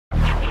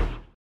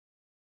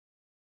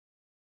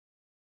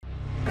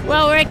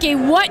Well, Ricky,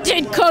 what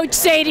did Coach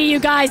say to you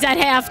guys at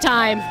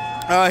halftime?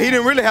 He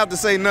didn't really have to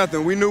say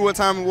nothing. We knew what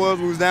time it was.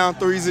 We was down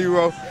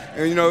 3-0,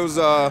 and you know it was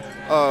a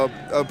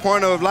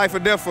point of life or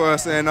death for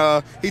us.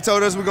 And he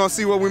told us we're gonna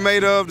see what we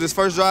made of this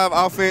first drive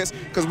offense,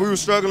 because we were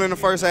struggling in the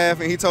first half.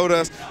 And he told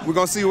us we're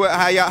gonna see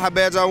how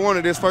bad y'all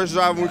wanted this first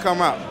drive when we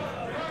come out.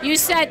 You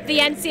set the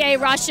NCAA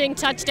rushing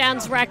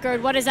touchdowns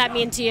record. What does that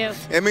mean to you?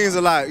 It means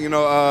a lot. You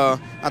know,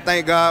 I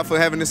thank God for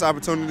having this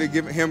opportunity,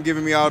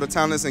 giving me all the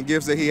talents and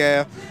gifts that he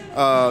has.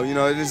 You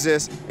know, it's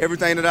just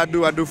everything that I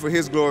do for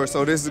his glory.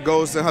 So this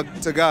goes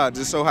to God,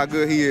 just show how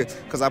good he is.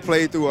 Because I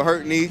played through a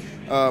hurt knee.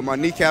 My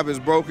kneecap is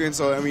broken.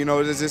 So, I mean, you know,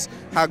 it's just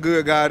how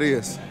good God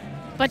is.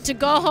 But to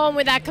go home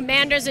with that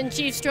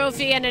Commanders-in-Chief's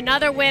trophy and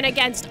another win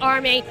against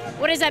Army,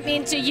 what does that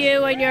mean to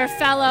you and your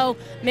fellow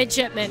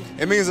midshipmen?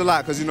 It means a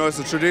lot because, you know, it's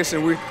a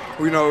tradition. We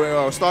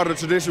started a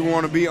tradition. We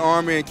want to beat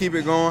Army and keep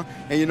it going.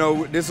 And, you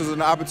know, this was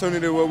an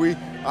opportunity where we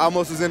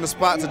almost was in the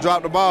spot to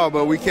drop the ball,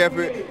 but we kept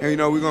it, and, you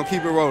know, we're going to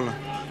keep it rolling.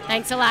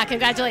 Thanks a lot.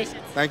 Congratulations.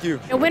 Thank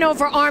you. A win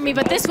over Army,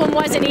 but this one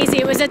wasn't easy.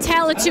 It was a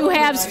tale of two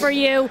halves for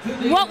you.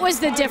 What was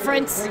the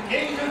difference?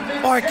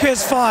 Our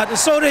kids fought, and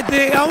so did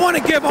they. I want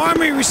to give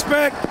Army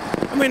respect.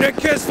 I mean, their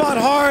kids fought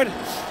hard.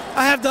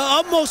 I have the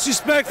utmost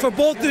respect for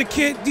both of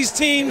these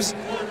teams.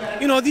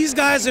 You know, these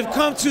guys have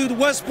come to the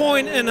West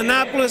Point and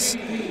Annapolis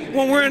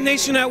when we're a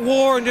nation at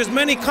war and there's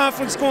many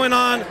conflicts going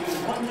on.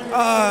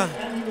 I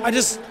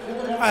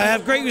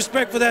have great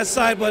respect for that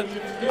side, but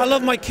I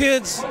love my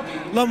kids,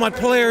 love my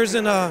players,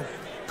 and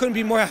couldn't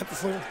be more happy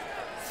for them.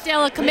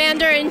 Still a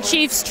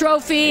Commander-in-Chief's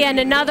trophy and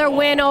another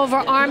win over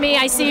Army.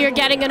 I see you're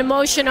getting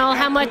emotional.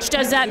 How much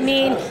does that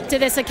mean to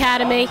this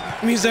academy?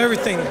 It means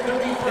everything.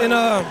 And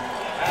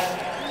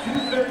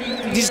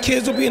these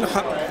kids will be in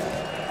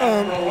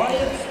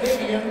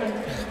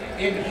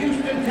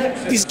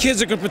these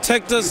kids are going to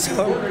protect us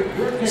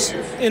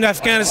in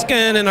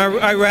Afghanistan and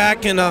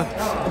Iraq and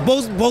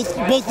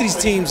both these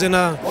teams. And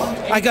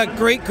I got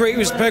great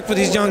respect for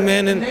these young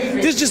men. And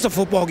this is just a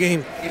football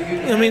game.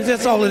 I mean,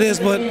 that's all it is.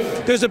 But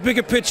there's a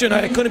bigger picture, and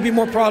I couldn't be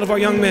more proud of our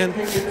young men.